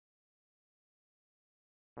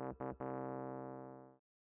I'm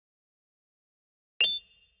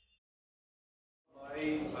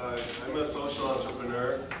a social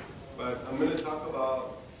entrepreneur, but I'm going to talk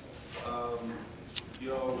about, you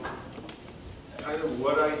know, kind of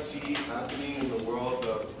what I see happening in the world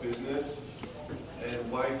of business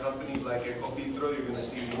and why companies like Ecofiltro, you're going to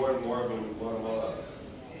see more and more of them in Guatemala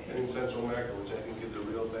and in Central America, which I think is a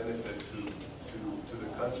real benefit to the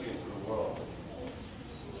country and to the world.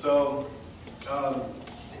 So,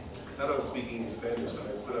 I thought I was speaking in Spanish, so I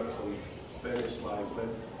put up some Spanish slides, but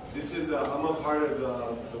this is, I'm a part of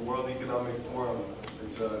the World Economic Forum.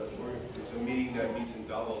 It's a meeting that meets in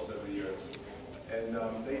Davos every year. And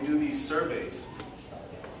they do these surveys.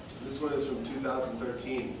 This one is from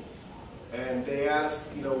 2013. And they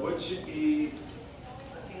asked, you know, what should be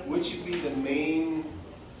the main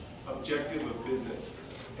objective of business?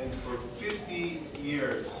 And for 50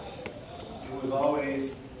 years, it was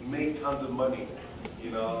always make tons of money. You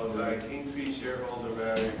know, it's like increase shareholder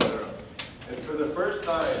value, etc. And for the first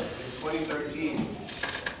time in 2013,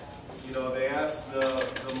 you know, they asked the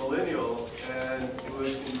millennials, and it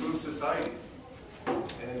was improve society.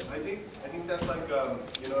 And I think that's like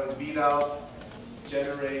you know, it beat out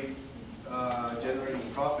generating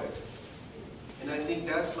profit. And I think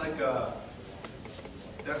that's like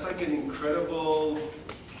an incredible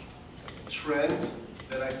trend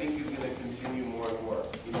that I think is going to continue more and more.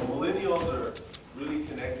 You know, millennials are really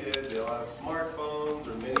connected. They all have smartphones,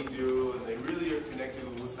 or many do, and they really are connected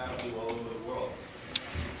with what's happening all over the world.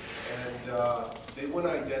 And they want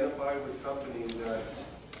to identify with companies that,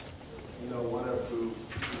 you know, want to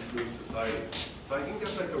improve society. So I think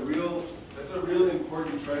that's like a real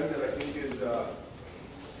important trend that I think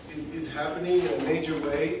is happening in a major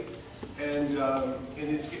way, and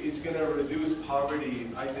it's going to reduce poverty,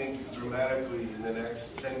 I think, dramatically in the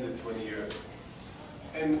next 10 to 20 years.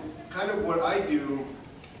 And kind of what I do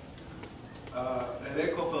at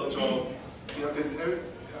Ecofiltro, you know, because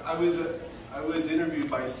I was interviewed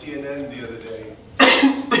by CNN the other day,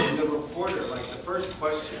 and the reporter, like the first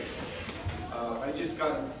question, I just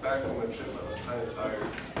got back from a trip, I was kind of tired.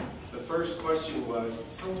 The first question was,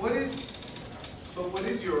 so what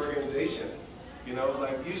is your organization? You know, it's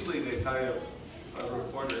like usually they kind of, a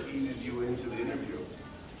reporter eases you into the interview.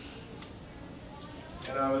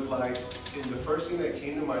 And I was like, and the first thing that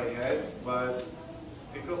came to my head was,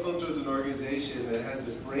 Ecofiltro is an organization that has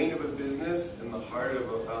the brain of a business and the heart of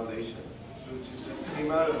a foundation. It was just came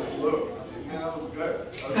out of the blue. I was like, man, that was good.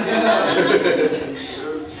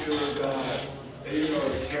 And, you know,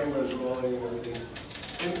 the camera's rolling and everything.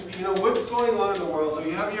 And you know, what's going on in the world? So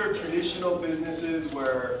you have your traditional businesses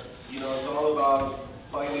where, you know, it's all about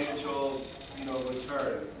financial, you know,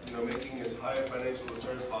 return, you know, making as high a financial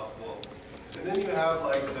return as possible. And then you have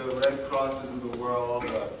like the Red Crosses of the world,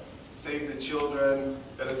 Save the Children,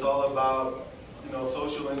 that it's all about, you know,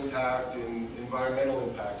 social impact and environmental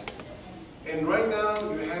impact. And right now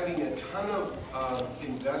you're having a ton of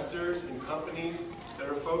investors and companies that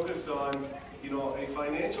are focused on, you know, a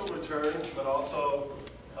financial return, but also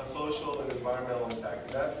a social and environmental impact.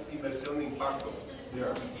 And that's inversión de impacto.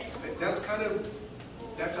 Yeah.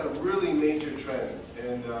 That's a really major trend.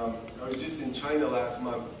 And I was just in China last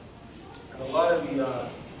month, and a lot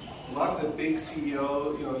of the big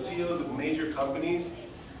CEOs, you know, CEOs of major companies,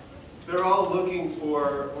 they're all looking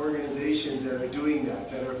for organizations that are doing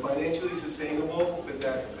that are financially sustainable, but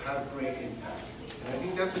that have great impact. And I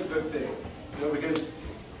think that's a good thing, you know, because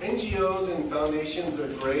NGOs and foundations are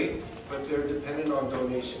great, but they're dependent on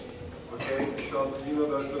donations. Okay, so you know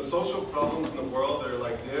the social problems in the world are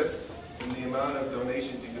like this, and the amount of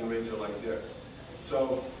donations you can raise are like this.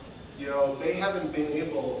 So, you know, they haven't been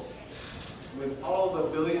able, with all the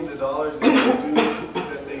billions of dollars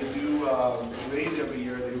that they do raise every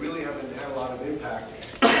year, they really haven't had a lot of impact.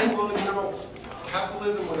 And, well, you know,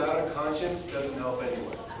 capitalism without a conscience doesn't help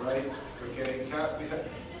anyone, right? Okay,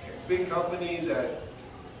 big companies at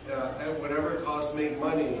whatever cost make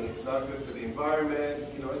money, it's not good for the environment,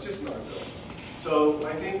 you know, it's just not good. So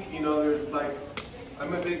I think, you know, there's like,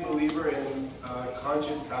 I'm a big believer in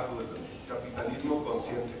conscious capitalism, capitalismo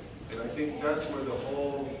consciente. And I think that's where the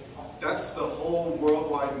whole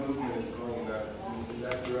worldwide movement is going in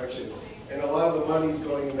that direction. And a lot of the money is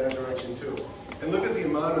going in that direction too. And look at the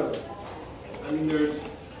amount of, I mean, there's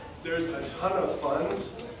a ton of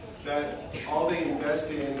funds that all they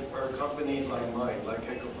invest in are companies like mine, like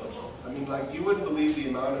Ecofiltro. I mean, like, you wouldn't believe the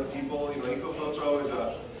amount of people, you know, Ecofiltro is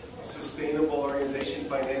a sustainable organization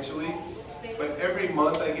financially, but every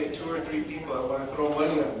month I get 2 or 3 people that want to throw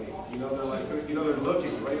money at me. You know, they're like, you know, they're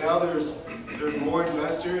looking. Right now there's more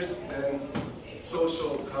investors than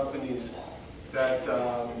social companies that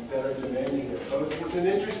that are demanding it. So it's an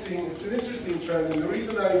interesting trend, and the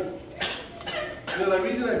reason the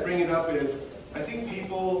reason I bring it up is I think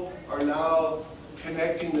people are now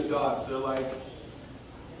connecting the dots. They're like,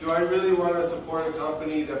 do I really want to support a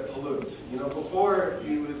company that pollutes? You know, before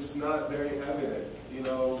it was not very evident. You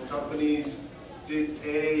know, companies did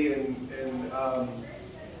pay, and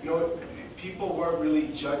you know, people weren't really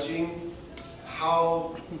judging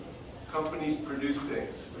how companies produce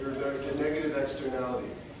things, or the negative externality.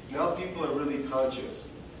 Now people are really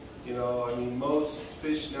conscious. You know, I mean, most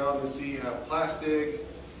fish now in the sea have plastic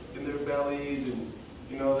in their bellies, and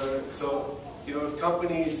you know, so you know, if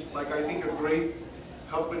companies, like I think a great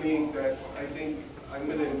company that I think I'm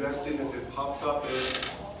going to invest in if it pops up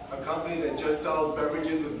is a company that just sells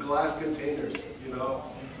beverages with glass containers. You know,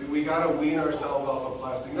 we got to wean ourselves off of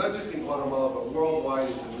plastic, not just in Guatemala, but worldwide.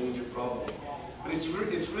 It's a major problem. But it's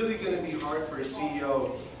really going to be hard for a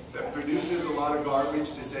CEO that produces a lot of garbage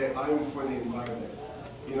to say, I'm for the environment.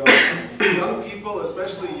 You know, young people,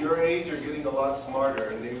 especially your age, are getting a lot smarter,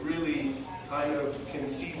 and they really kind of can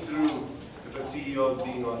see through if a CEO is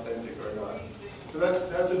being authentic or not. So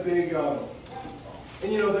that's a big,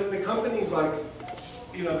 and you know, the companies like,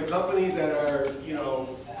 you know, the companies that are, you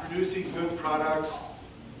know, producing good products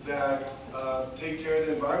that take care of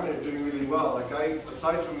the environment are doing really well. Like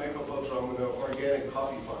aside from Ecofiltro, I'm an organic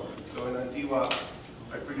coffee farmer. So in Antigua,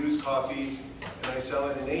 I produce coffee and I sell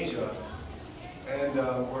it in Asia. And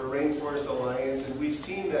we're a Rainforest Alliance, and we've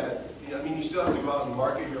seen that. You know, I mean, you still have to go out and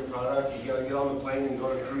market your product. You got to get on the plane and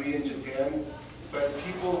go to Korea and Japan. But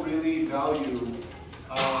people really value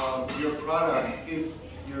your product if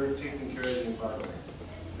you're taking care of the environment.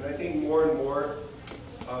 And I think more and more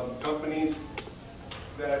companies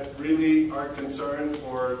that really are concerned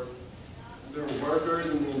for their workers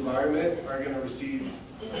and the environment are going to receive,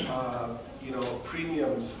 you know,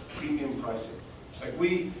 premium pricing. Like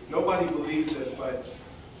nobody believes this, but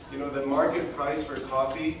you know, the market price for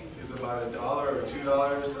coffee is about $1 or $2.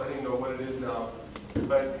 I don't even know what it is now,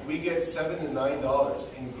 but we get $7 to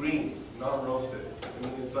 $9 in green, not roasted. I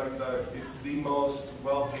mean, it's like it's the most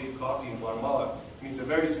well-paid coffee in Guatemala. I mean, it's a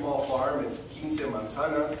very small farm. It's 15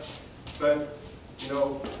 manzanas, but you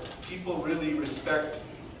know, people really respect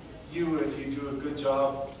you if you do a good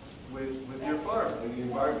job with your farm and the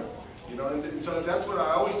environment. You know, and so that's what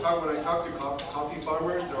I always talk when I talk to coffee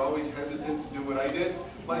farmers. They're always hesitant to do what I did.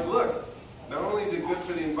 Like, look, not only is it good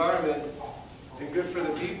for the environment and good for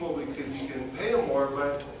the people because you can pay them more,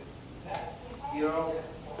 but you know,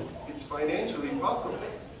 it's financially profitable.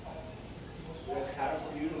 It's hard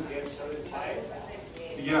for you to get certified?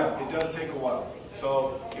 Yeah, it does take a while.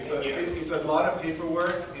 So it's a lot of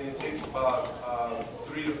paperwork, and it takes about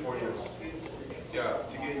 3 to 4 years. Yeah,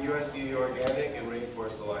 to get USDA Organic and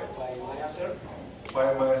Rainforest Alliance. By MAIA?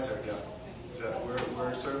 By MAIA, yeah. So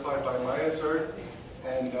we're certified by MAIA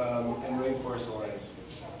and Rainforest Alliance.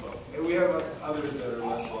 And we have others that are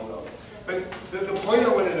less well known. But the point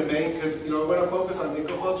I wanted to make, because you know, I want to focus on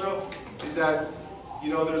Ecofiltro, is that you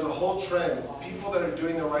know, there's a whole trend. People that are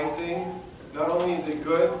doing the right thing, not only is it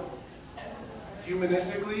good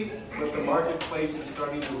humanistically, but the marketplace is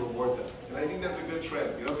starting to reward them. And I think that's a good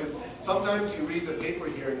trend, you know, because sometimes you read the paper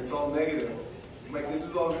here and it's all negative. I'm like, this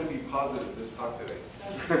is all going to be positive, this talk today.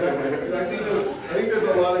 And I think there's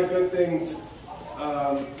a lot of good things,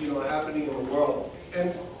 you know, happening in the world.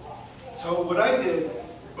 And so what I did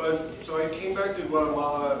was, so I came back to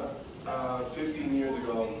Guatemala 15 years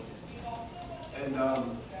ago, and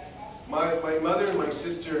my mother and my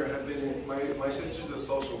sister have been in, my sister's a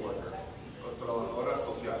social worker, trabajadora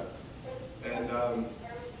social, and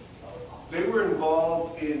they were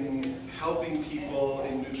involved in helping people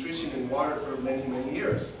in nutrition and water for many, many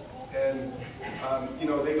years. And you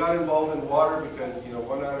know, they got involved in water because, you know,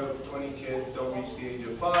 1 out of 20 kids don't reach the age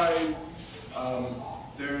of 5.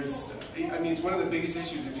 I mean, it's one of the biggest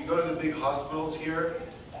issues. If you go to the big hospitals here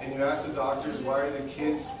and you ask the doctors why are the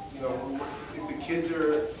kids, you know, if the kids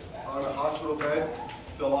are on a hospital bed,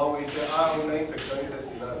 they'll always say, una infección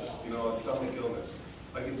intestinal, you know, a stomach illness.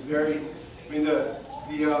 Like, it's very, I mean, the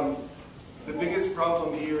biggest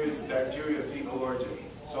problem here is bacteria fecal origin.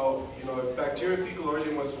 So, you know, if bacteria fecal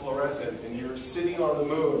origin was fluorescent and you're sitting on the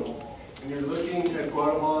moon and you're looking at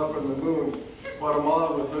Guatemala from the moon,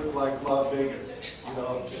 Guatemala would look like Las Vegas, you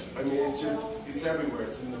know. I mean, it's just, it's everywhere.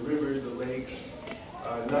 It's in the rivers, the lakes.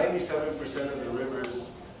 97% of the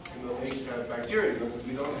rivers in the lakes have bacteria because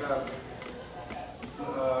we don't have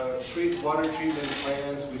water treatment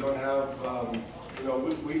plants. We don't have, you know,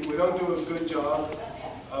 we don't do a good job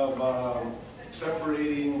of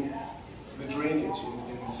separating the drainage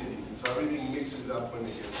in cities. And so everything mixes up when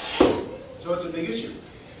it gets. So it's a big issue.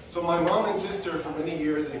 So my mom and sister, for many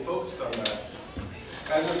years, they focused on that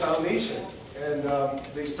as a foundation. And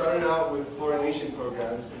they started out with chlorination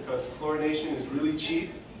programs because chlorination is really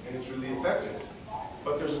cheap and it's really effective.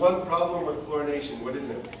 But there's one problem with chlorination. What is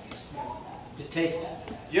it? The taste.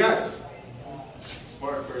 Yes.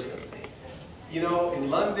 Smart person. You know, in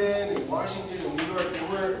London, in Washington, in New York, they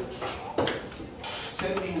were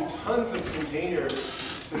sending tons of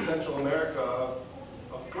containers to Central America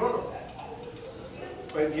of chloro.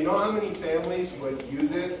 But you know how many families would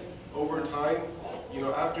use it over time? You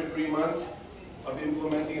know, after 3 months of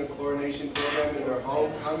implementing a chlorination program in their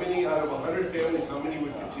home, how many out of 100 families, how many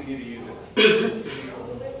would continue to use it?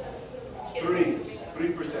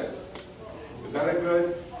 3%. Is that a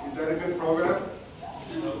good program?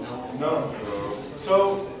 No.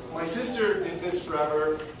 So my sister did this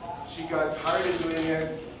forever. She got tired of doing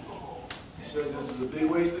it. She says this is a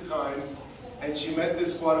big waste of time. And she met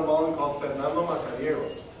this Guatemalan called Fernando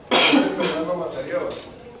Mazarieros. Fernando Mazarieros.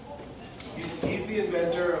 He's the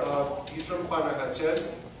inventor of, he's from Panajachel.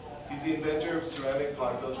 He's the inventor of ceramic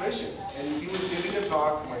pot filtration. And he was giving a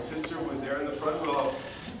talk. My sister was there in the front row.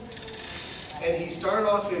 And he started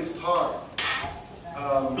off his talk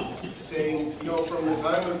saying, you know, from the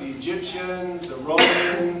time of the Egyptians, the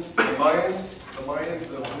Romans, the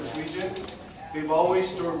Mayans of this region, they've always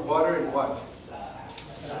stored water in what?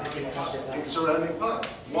 In ceramic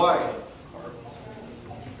pots. Why?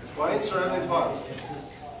 Why in ceramic pots?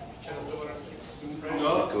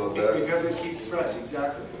 No, because it keeps fresh,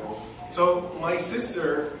 exactly. So my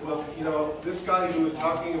sister was, you know, this guy who was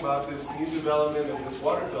talking about this new development of this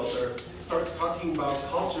water filter starts talking about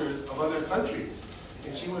cultures of other countries.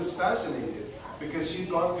 And she was fascinated because she'd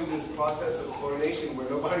gone through this process of chlorination where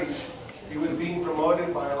nobody, he was being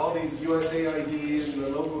promoted by all these USAIDs and the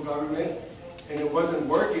local government, and it wasn't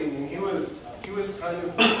working. And he was kind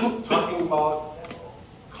of talking about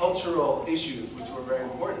cultural issues, which were very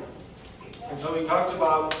important. And so he talked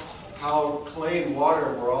about how clay and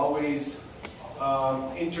water were always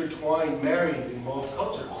intertwined, married in most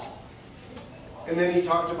cultures. And then he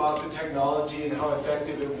talked about the technology and how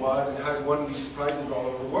effective it was and how it won these prizes all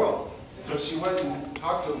over the world. And so she went and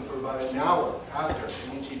talked to him for about an hour after,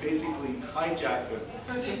 and then she basically hijacked him.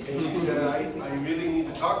 And she said, I really need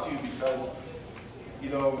to talk to you because, you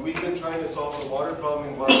know, we've been trying to solve the water problem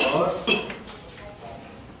in Guatemala,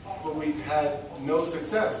 but we've had no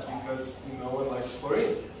success because no one likes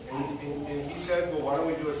chlorine. And he said, well, why don't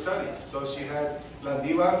we do a study? So she had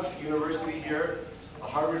Landiva University here, a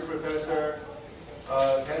Harvard professor,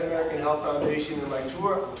 Pan American Health Foundation, and like two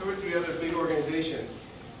or three other big organizations.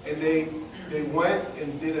 And they went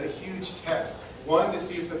and did a huge test. One, to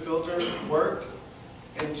see if the filter worked,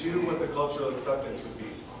 and two, what the cultural acceptance would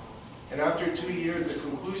be. And after 2 years, the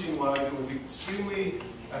conclusion was it was extremely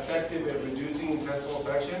effective at reducing intestinal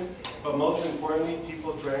infection, but most importantly,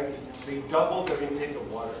 people drank, they doubled their intake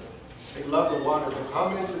of water. They loved the water. The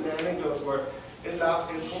comments and the anecdotes were, es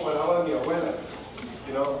como el agua de mi abuela.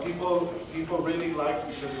 You know, people really liked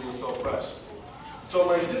it because it was so fresh. So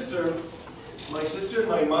my sister and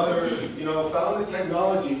my mother, you know, found the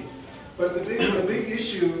technology, but the big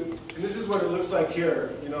issue, and this is what it looks like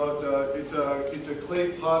here. You know, it's a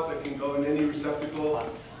clay pot that can go in any receptacle,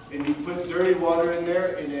 and you put dirty water in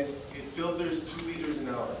there, and it filters 2 liters an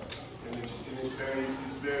hour, and it's very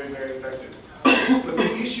effective. But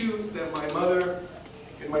the issue that my mother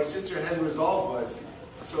and my sister hadn't resolved was,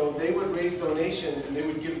 so they would raise donations and they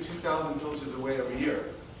would give 2,000 filters away every year.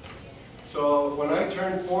 So when I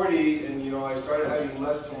turned 40 and, you know, I started having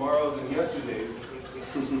less tomorrows than yesterdays,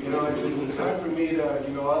 you know, I said, it's time for me to,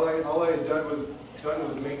 you know, all I had done was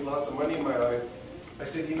make lots of money in my life. I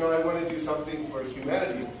said, you know, I want to do something for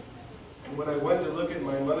humanity. And when I went to look at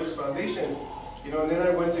my mother's foundation, you know, and then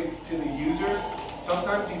I went to the users,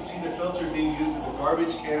 sometimes you'd see the filter being used as a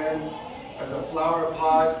garbage can, as a flower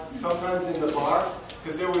pot, sometimes in the box,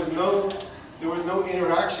 because there was no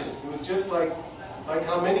interaction. It was just like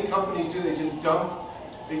how many companies do, they just dump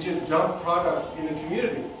products in the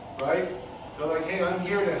community, right? They're like, hey, I'm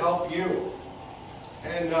here to help you.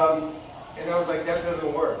 And I was like, that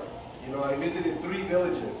doesn't work. You know, I visited 3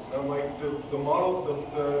 villages, and I'm like, the model,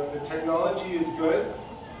 the technology is good,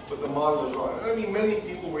 but the model is wrong. I mean, many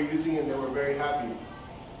people were using it and they were very happy,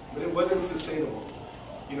 but it wasn't sustainable.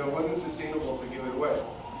 You know, it wasn't sustainable to give it away.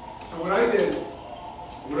 So what I did,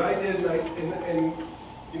 and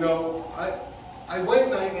you know, I went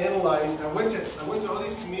and I analyzed. I went to all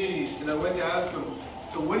these communities and I went to ask them,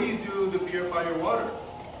 so what do you do to purify your water?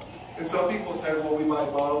 And some people said, well, we buy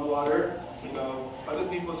bottled water. You know, other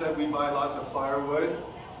people said we buy lots of firewood.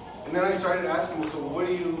 And then I started asking them, so what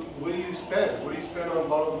do you spend? What do you spend on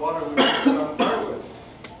bottled water? What do you spend on firewood?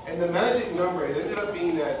 And the magic number, it ended up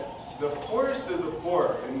being that the poorest of the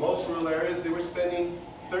poor in most rural areas, they were spending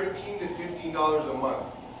 $13 to $15 a month,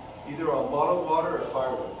 either on bottled water or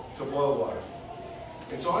firewood to boil water.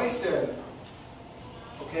 And so I said,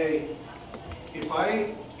 okay, if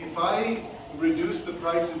I reduce the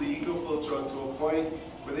price of the Ecofiltro to a point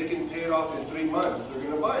where they can pay it off in 3 months, they're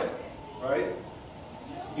going to buy it, right?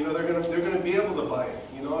 You know, they're going to be able to buy it.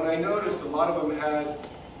 You know, and I noticed a lot of them had,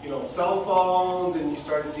 you know, cell phones, and you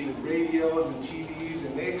started seeing radios and TVs,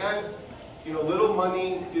 and they had, you know, little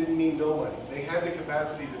money didn't mean no money. They had the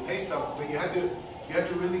capacity to pay stuff, but you had to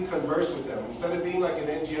really converse with them. Instead of being like an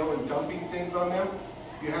NGO and dumping things on them,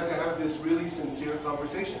 you had to have this really sincere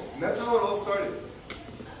conversation. And that's how it all started.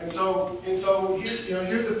 And so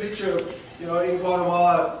here's a picture of, you know, in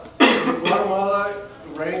Guatemala. Guatemala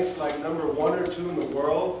ranks like number 1 or 2 in the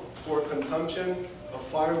world for consumption of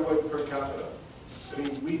firewood per capita. I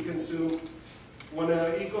mean, we consume, when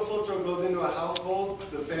an Ecofiltro goes into a household,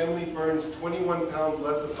 the family burns 21 pounds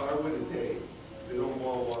less of firewood a day if they don't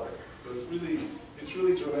boil water. So it's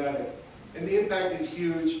really dramatic. And the impact is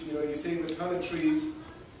huge. You know, you save a ton of trees.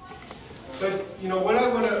 But you know what I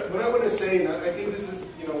want to say, and I think this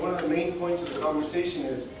is, you know, one of the main points of the conversation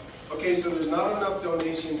is, okay, so there's not enough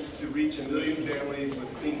donations to reach 1 million families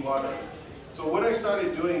with clean water. So what I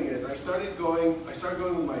started doing is I started going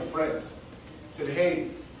with my friends. I said, hey,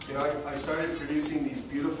 you know, I started producing these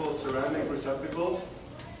beautiful ceramic receptacles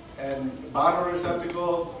and bottle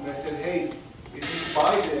receptacles, and I said, hey, if you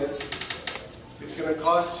buy this, it's going to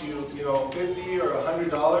cost you, you know, $50 or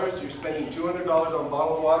 $100. You're spending $200 on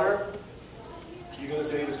bottled water. You're going to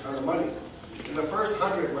save a ton of money. In the first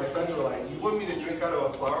 100, my friends were like, you want me to drink out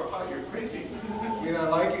of a flower pot? You're crazy. I mean, I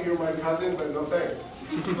like you, you're my cousin, but no thanks.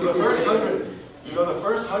 So the first 100, you know, the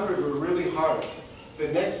first 100 were really hard. The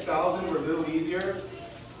next 1,000 were a little easier.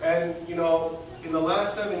 And, you know, in the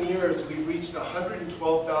last 7 years, we've reached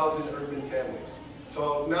 112,000 urban families.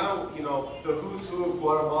 So now, you know, the who's who of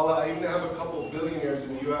Guatemala, I even have a couple billionaires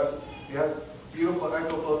in the US, they have beautiful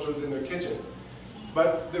Ecofiltros in their kitchens.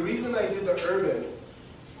 But the reason I did the urban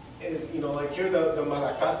is, you know, like here the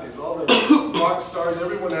Malacates, all the rock stars,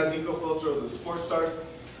 everyone has Ecofiltros, the sports stars.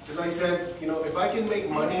 As I said, you know, if I can make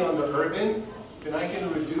money on the urban, then I can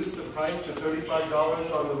reduce the price to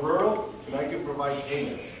 $35 on the rural, and I can provide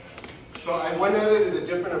payments. So I went at it at a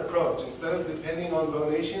different approach. Instead of depending on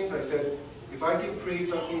donations, I said, if I can create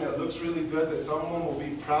something that looks really good, that someone will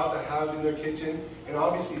be proud to have in their kitchen, and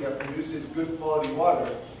obviously that produces good quality water,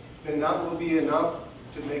 then that will be enough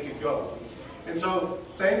to make it go. And so,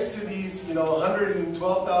 thanks to these, you know,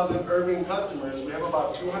 112,000 urban customers, we have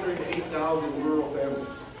about 208,000 rural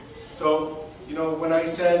families. So, you know, when I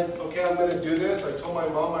said, okay, I'm going to do this, I told my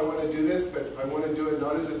mom I want to do this, but I want to do it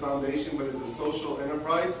not as a foundation, but as a social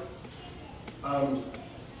enterprise.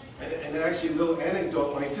 And actually, a little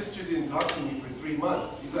anecdote, my sister didn't talk to me for 3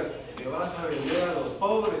 months. She's like, "Te vas a vender a los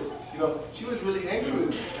pobres." You know, she was really angry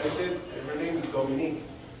with me. I said, her name is Dominique.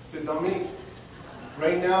 I said, Dominique,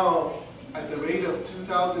 right now, at the rate of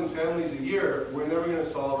 2,000 families a year, we're never going to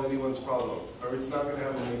solve anyone's problem, or it's not going to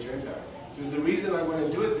have a major impact. So the reason I want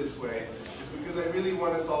to do it this way is because I really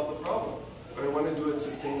want to solve the problem, but I want to do it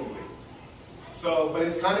sustainably. So, but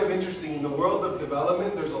it's kind of interesting, in the world of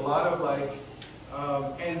development, there's a lot of like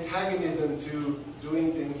antagonism to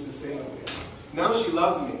doing things sustainably. Now she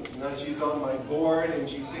loves me. Now she's on my board, and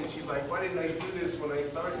she thinks, she's like, why didn't I do this when I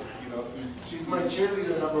started? You know, she's my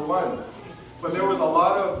cheerleader #1. But there was a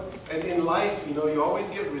lot of, and in life, you know, you always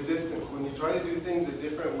get resistance. When you try to do things a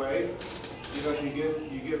different way, you know,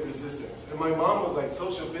 you get resistance. And my mom was like,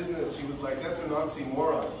 social business, she was like, that's an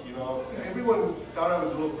oxymoron, you know. Everyone thought I was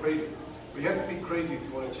a little crazy. But you have to be crazy if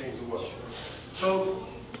you want to change the world.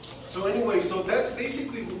 So anyway, so that's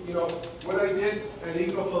basically, you know, what I did at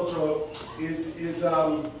Ecofiltro is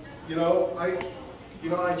you know,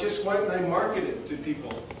 I just went and I marketed to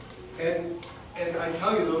people. And I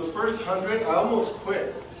tell you, those first 100, I almost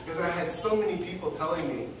quit because I had so many people telling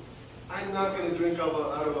me, I'm not going to drink out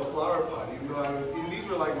of a flower pot, even though these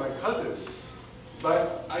were like my cousins.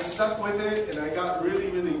 But I stuck with it, and I got really,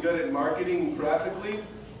 really good at marketing graphically.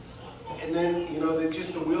 And then, you know,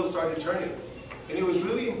 the wheels started turning. And it was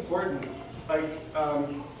really important, like,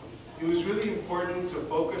 it was really important to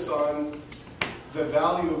focus on the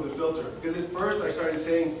value of the filter. Because at first I started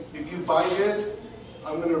saying, if you buy this,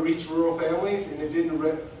 I'm going to reach rural families, and it didn't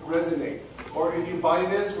resonate. Or if you buy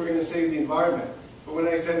this, we're going to save the environment. But when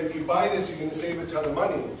I said, if you buy this, you're going to save a ton of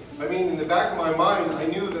money, I mean, in the back of my mind, I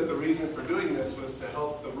knew that the reason for doing this was to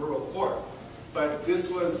help the rural poor. But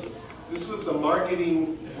this was the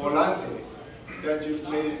marketing volante that just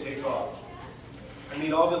made it take off. I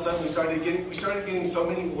mean, all of a sudden we started getting so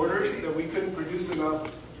many orders that we couldn't produce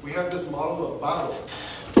enough. We have this model of barro,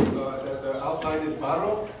 that the outside is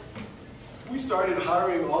barro. We started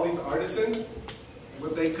hiring all these artisans,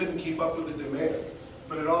 but they couldn't keep up with the demand.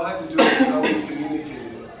 But it all had to do with how we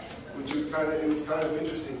communicated it, which was kind of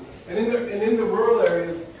interesting. And in the rural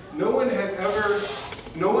areas, no one had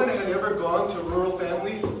ever gone to rural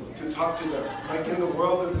families to talk to them. Like in the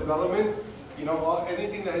world of development, you know,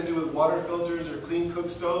 anything that had to do with water filters or clean cook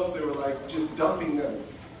stoves, they were like just dumping them.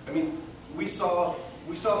 I mean, we saw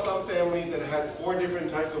some families that had 4 different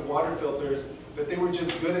types of water filters, that they were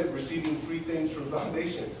just good at receiving free things from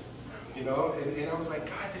foundations. You know, and I was like,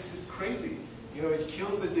 God, this is crazy. You know, it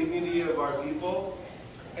kills the dignity of our people,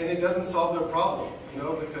 and it doesn't solve their problem, you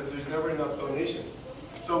know, because there's never enough donations.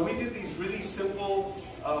 So we did these really simple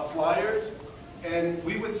flyers, and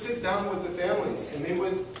we would sit down with the families, and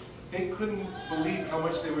they couldn't believe how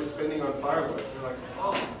much they were spending on firewood. They're like,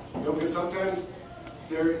 oh, you know, because sometimes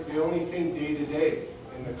they only think day to day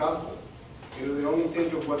in the campo. You know, they only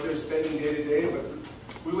think of what they're spending day to day, but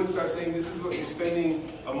we would start saying, this is what you're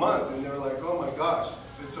spending a month, and they were like, oh my gosh.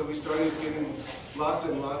 And so we started getting lots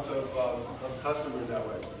and lots of customers that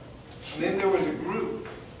way. And then there was a group.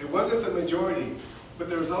 It wasn't the majority, but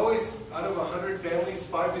there was always, out of 100 families,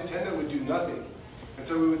 5 to 10 that would do nothing. And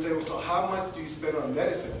so we would say, well, so how much do you spend on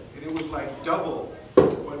medicine? And it was like double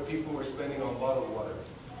what people were spending on bottled water.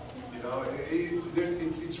 You know,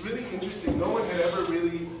 it's really interesting. No one had ever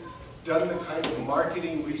really done the kind of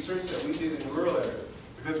marketing research that we did in rural areas,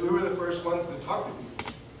 because we were the first ones to talk to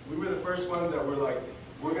people. We were the first ones that were like,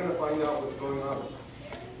 we're going to find out what's going on.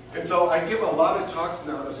 And so I give a lot of talks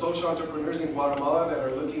now to social entrepreneurs in Guatemala that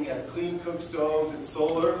are looking at clean cook stoves and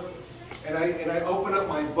solar. And I open up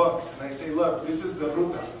my books and I say, look, this is the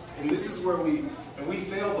ruta. And this is where we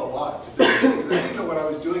failed a lot. I didn't know what I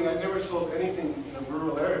was doing. I never sold anything in a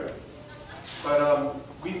rural area. But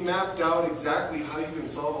we mapped out exactly how you can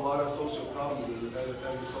solve a lot of social problems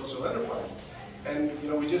as a social enterprise. And you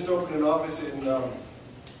know, we just opened an office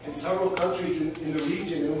in several countries in the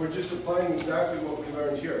region, and we're just applying exactly what we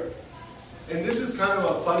learned here. And this is kind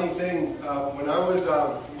of a funny thing. When I was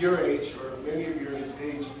your age, or many of your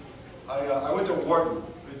age, I went to Wharton,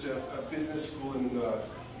 which is a business school in the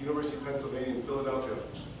University of Pennsylvania in Philadelphia.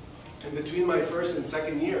 And between my first and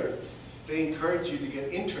second year, they encourage you to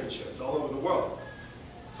get internships all over the world.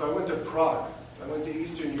 So I went to Prague. I went to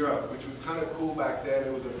Eastern Europe, which was kind of cool back then.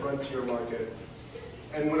 It was a frontier market.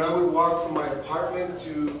 And when I would walk from my apartment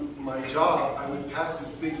to my job, I would pass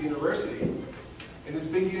this big university. And this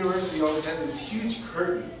big university always had this huge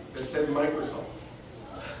curtain that said Microsoft.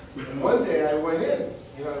 And one day I went in.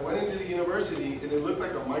 You know, I went into the university and it looked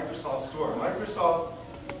like a Microsoft store. Microsoft,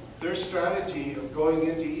 their strategy of going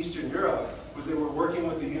into Eastern Europe was they were working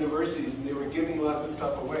with the universities and they were giving lots of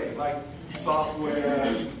stuff away, like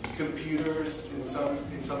software, computers in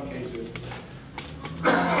some cases.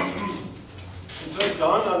 And so it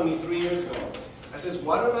dawned on me 3 years ago. I says,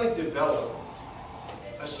 why don't I develop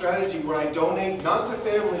a strategy where I donate not to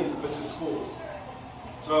families but to schools?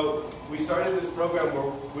 So we started this program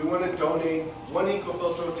where we want to donate 1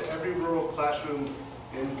 Ecofiltro to every rural classroom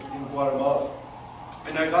in Guatemala.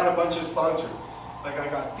 And I got a bunch of sponsors. Like I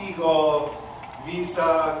got Tigo,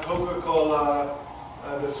 Visa, Coca-Cola,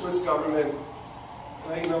 the Swiss government.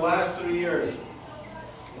 Like in the last 3 years,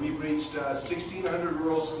 we've reached 1,600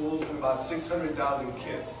 rural schools and about 600,000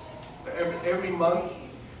 kids. Every month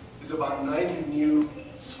is about 90 new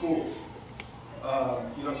schools.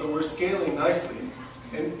 You know, so we're scaling nicely.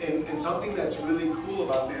 And something that's really cool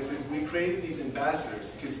about this is we created these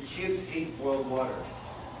ambassadors because kids hate boiled water.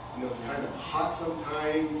 You know, it's kind of hot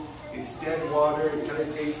sometimes, it's dead water, it kind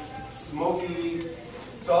of tastes smoky.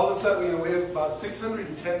 So all of a sudden, you know, we have about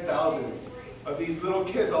 610,000 of these little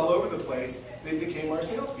kids all over the place. They became our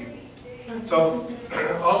salespeople. So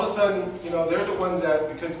all of a sudden, you know, they're the ones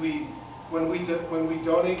that, because when we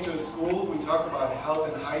donate to a school, we talk about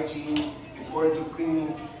health and hygiene, importance of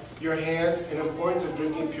cleaning your hands, and importance of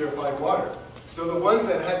drinking purified water. So the ones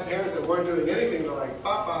that had parents that weren't doing anything, they're like,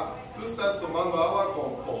 Papa, tú estás tomando agua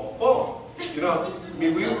con popó. You know, I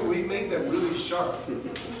mean, we made them really sharp.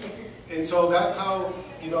 And so that's how,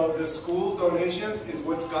 you know, the school donations is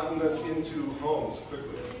what's gotten us into homes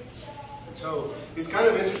quickly. So it's kind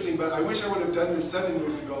of interesting, but I wish I would have done this 7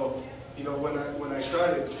 years ago, you know, when I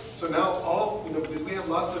started. So now you know, because we have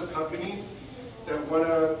lots of companies that want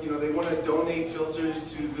to, you know, they want to donate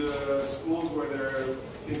filters to the schools where their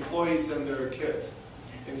employees send their kids.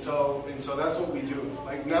 And so that's what we do.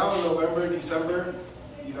 Like now in November, December,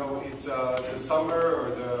 you know, it's the summer or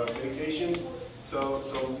the vacations. So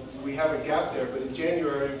we have a gap there, but in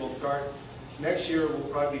January we'll start Next year, we'll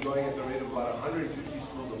probably be going at the rate of about 150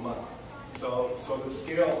 schools a month. So the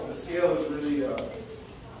scale is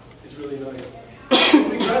really nice.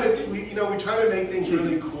 We try to make things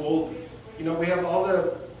really cool. We have all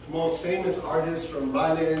the most famous artists from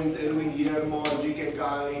Valens, Edwin Guillermo, Enrique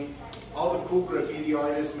Kai, all the cool graffiti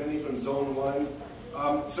artists, many from Zone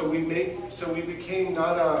 1. So we became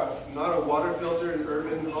not a water filter in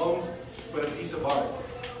urban homes, but a piece of art.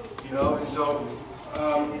 And so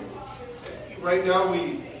right now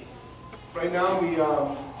we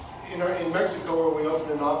in Mexico, where we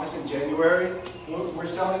opened an office in January, we're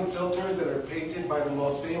selling filters that are painted by the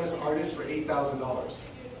most famous artists for $8,000.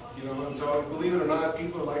 And so believe it or not,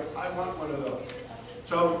 people are like, I want one of those.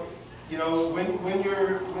 So,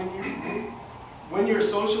 when your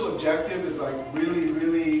social objective is like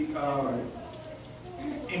really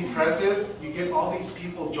impressive, you get all these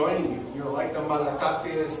people joining you. Like the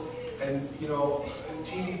Malacates and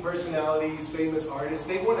TV personalities, famous artists.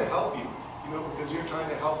 They want to help you. Because you're trying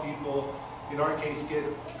to help people, in our case, get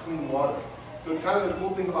clean water. So it's kind of the cool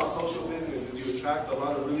thing about social business is you attract a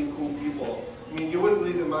lot of really cool people. I mean, you wouldn't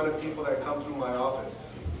believe the amount of people that come through my office.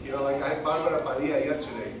 Like I had Barbara Padilla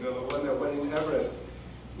yesterday, the one that went in Everest.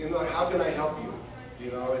 How can I help you?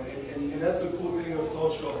 And that's the cool thing of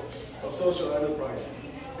social enterprise.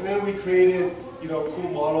 And then we created, cool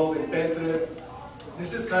models in Petre.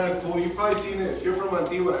 This is kind of cool. You've probably seen it. If you're from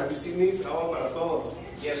Antigua, have you seen these? Agua para todos.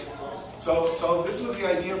 Yes, of course. So this was the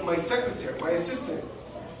idea of my secretary, my assistant.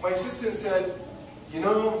 My assistant said,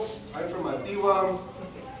 I'm from Antigua,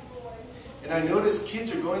 and I notice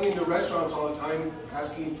kids are going into restaurants all the time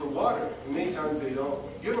asking for water, and many times they don't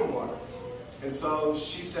give them water. And so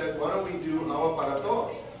she said, why don't we do agua para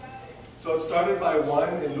todos? So it started by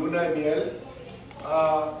one in Luna y Miel.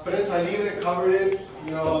 Prensa Libre covered it,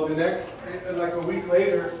 like a week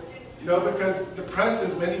later, because the press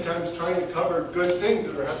is many times trying to cover good things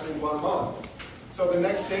that are happening in Guatemala. So the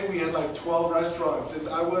next day we had like 12 restaurants. Says,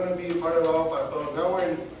 I want to be a part of Agua para Todos. Now we're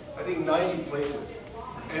in, I think, 90 places.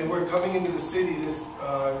 And we're coming into the city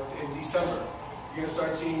in December. You're going to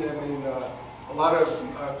start seeing them in a lot of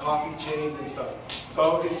coffee chains and stuff.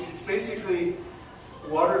 So it's basically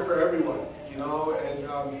water for everyone, and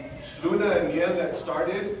Luna and Miel that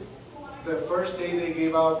started, the first day they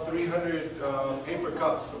gave out 300 paper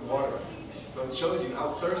cups of water. So it shows you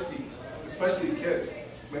how thirsty, especially the kids,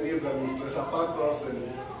 many of them, the zapatos,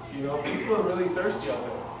 and people are really thirsty out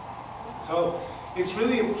there. So it's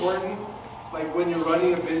really important, like when you're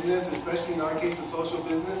running a business, especially in our case a social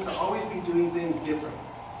business, to always be doing things different.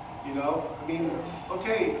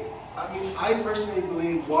 I personally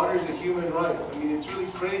believe water is a human right. It's really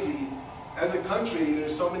crazy. As a country,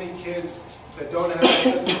 there's so many kids that don't have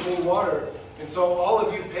access to clean water, and so all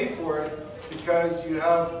of you pay for it because you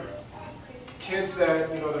have kids that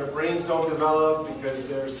their brains don't develop because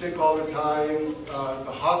they're sick all the time.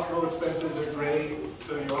 The hospital expenses are great,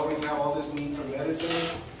 so you always have all this need for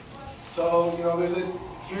medicines. So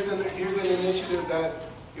here's an initiative that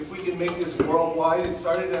if we can make this worldwide, it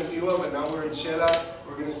started in Antigua, but now we're in Xela.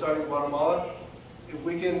 We're going to start in Guatemala. If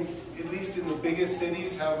we can, at least in the biggest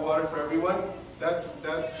cities, have water for everyone, that's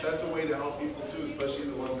a way to help people too, especially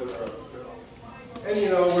the ones that are. And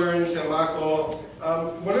we're in Semaco.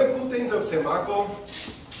 One of the cool things of Semaco,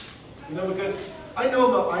 because I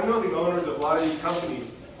know the owners of a lot of these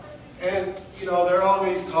companies, and they're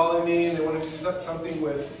always calling me and they want to do something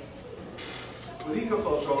with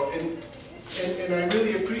Ecofiltro, and I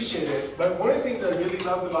really appreciate it. But one of the things I really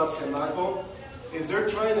loved about Semaco is they're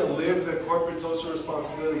trying to live the corporate social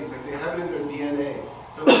responsibilities, like they have it in their DNA.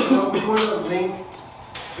 They're like, we want to link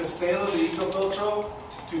the sale of the Ecofiltro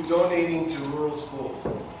to donating to rural schools.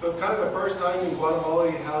 So it's kind of the first time in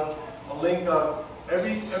Guatemala you have a link of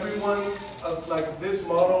everyone of like this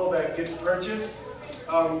model that gets purchased,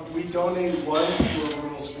 we donate one to a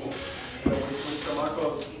rural school with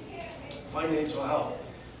Semaco's financial help.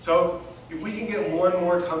 So if we can get more and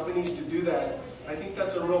more companies to do that, I think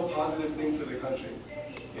that's a real positive thing for the country.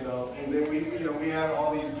 And then we had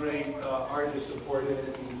all these great artists supported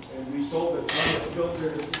it, and we sold a ton of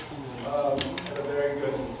filters at a very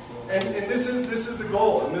good. And this is the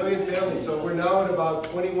goal, 1 million families. So we're now at about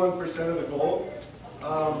 21% of the goal,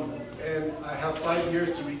 and I have 5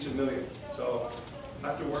 years to reach 1 million. So I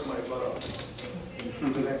have to work my butt off.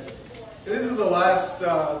 The next. And this is the last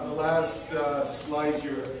slide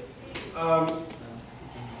here.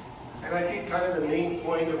 And I think kind of the main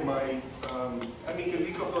point of my, because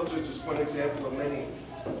Ecofiltro is just one example of many.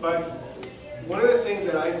 But one of the things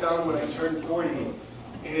that I found when I turned 40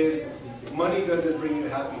 is money doesn't bring you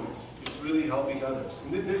happiness. It's really helping others.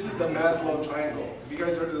 And this is the Maslow triangle. Have you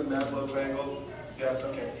guys heard of the Maslow triangle? Yes,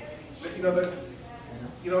 okay.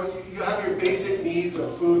 you have your basic needs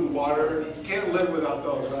of food and water. You can't live without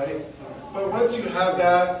those, right? But once you have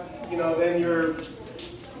that, then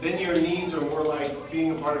your needs are more like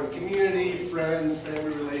being a part of a community, friends,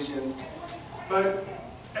 family relations. But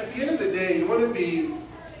at the end of the day, you want to be,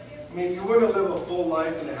 if you want to live a full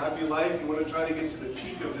life and a happy life, you want to try to get to the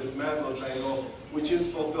peak of this Maslow triangle, which is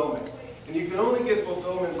fulfillment. And you can only get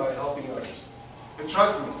fulfillment by helping others. And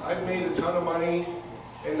trust me, I've made a ton of money,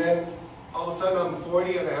 and then all of a sudden I'm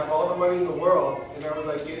 40 and I have all the money in the world, and I was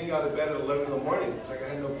like getting out of bed at 11 in the morning. It's like I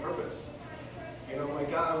had no purpose. My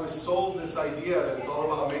God, I was sold this idea that it's all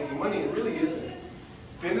about making money. It really isn't.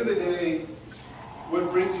 At the end of the day,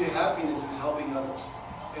 what brings you happiness is helping others.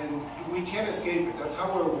 And we can't escape it. That's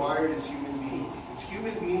how we're wired as human beings. As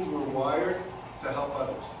human beings, we're wired to help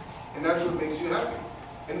others. And that's what makes you happy.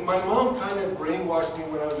 And my mom kind of brainwashed me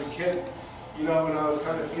when I was a kid. When I was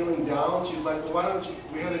kind of feeling down, she's like, well, why don't you,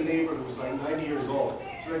 we had a neighbor who was like 90 years old.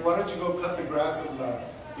 She's like, why don't you go cut the grass of the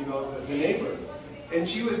neighbor? And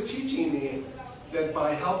she was teaching me that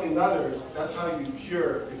by helping others, that's how you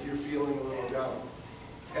cure if you're feeling a little down.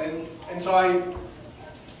 And so I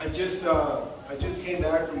just came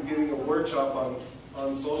back from giving a workshop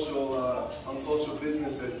on social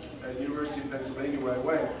business at University of Pennsylvania where I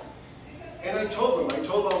went. And I told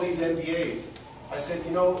all these MBAs, I said,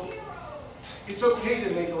 it's okay to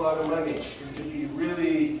make a lot of money and to be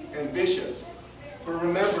really ambitious. But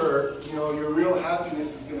remember, your real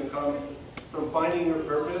happiness is going to come from finding your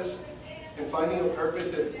purpose, and finding a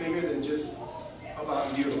purpose that's bigger than just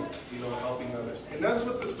about you, helping others. And that's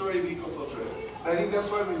what the story of Ecofiltro is. And I think that's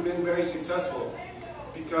why we've been very successful,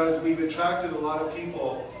 because we've attracted a lot of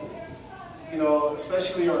people,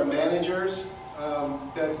 especially our managers,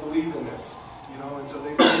 that believe in this, and so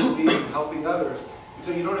they believe in helping others. And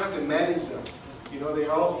so you don't have to manage them.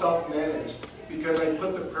 They're all self-managed, because I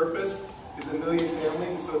put the purpose is 1 million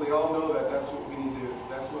families, so they all know that that's what we need to,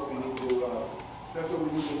 that's what we need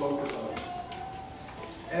to focus on.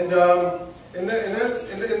 And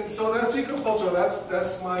so that's Ecofiltro.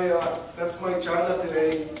 That's my channel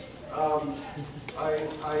today.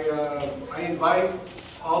 I invite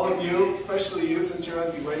all of you, especially you since you're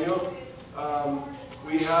Antigueño.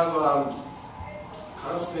 We have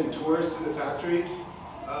constant tours to the factory.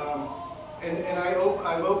 And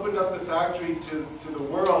I've opened up the factory to the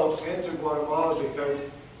world and to Guatemala, because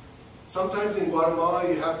sometimes in Guatemala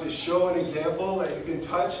you have to show an example that you can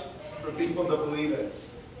touch for people to believe it.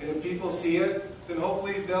 And if people see it, then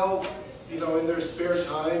hopefully they'll, in their spare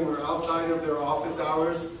time or outside of their office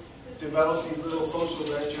hours, develop these little social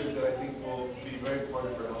ventures that I think will be very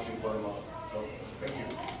important for helping Guatemala. So, thank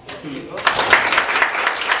you.